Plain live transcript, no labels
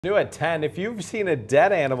New at 10, if you've seen a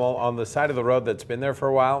dead animal on the side of the road that's been there for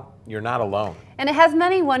a while, you're not alone. And it has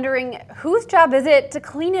many wondering, whose job is it to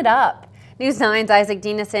clean it up? News 9's Isaac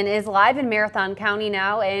Dinesen is live in Marathon County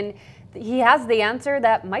now, and he has the answer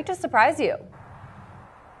that might just surprise you.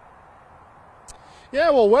 Yeah,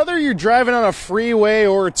 well, whether you're driving on a freeway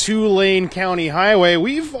or a two-lane county highway,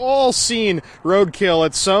 we've all seen roadkill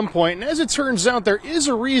at some point. And as it turns out, there is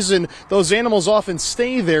a reason those animals often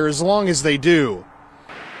stay there as long as they do.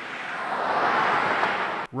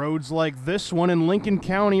 Roads like this one in Lincoln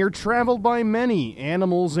County are traveled by many,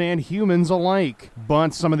 animals and humans alike.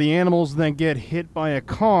 But some of the animals that get hit by a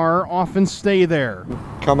car often stay there.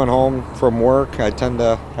 Coming home from work, I tend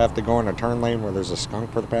to have to go in a turn lane where there's a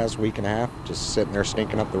skunk for the past week and a half, just sitting there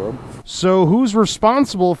stinking up the road. So who's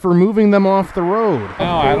responsible for moving them off the road? No,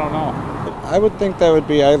 I don't know. I would think that would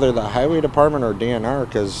be either the highway department or DNR,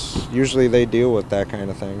 because usually they deal with that kind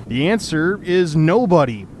of thing. The answer is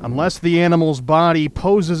nobody, unless the animal's body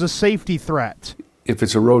poses a safety threat. If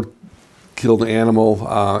it's a road-killed animal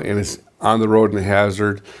and it's on the road and a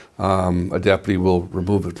hazard, a deputy will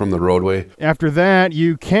remove it from the roadway. After that,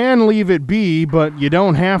 you can leave it be, but you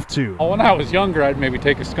don't have to. Well, when I was younger, I'd maybe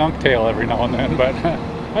take a skunk tail every now and then, but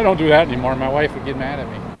I don't do that anymore. My wife would get mad at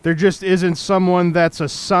me. There just isn't someone that's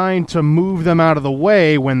assigned to move them out of the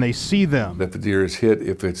way when they see them. If the deer is hit,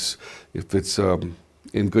 if it's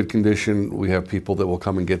in good condition, we have people that will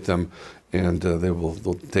come and get them, and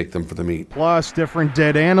they'll take them for the meat. Plus, different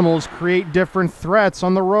dead animals create different threats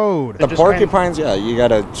on the road. The porcupines, yeah, you got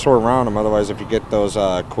to sort around them. Otherwise, if you get those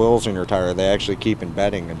quills in your tire, they actually keep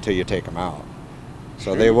embedding until you take them out.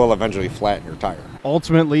 So they will eventually flatten your tire.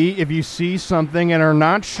 Ultimately, if you see something and are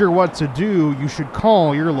not sure what to do, you should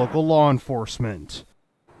call your local law enforcement.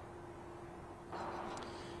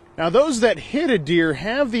 Now, those that hit a deer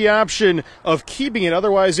have the option of keeping it.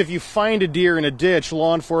 Otherwise, if you find a deer in a ditch,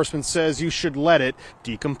 law enforcement says you should let it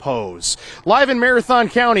decompose. Live in Marathon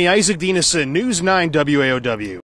County, Isaac Dinesen, News 9 WAOW.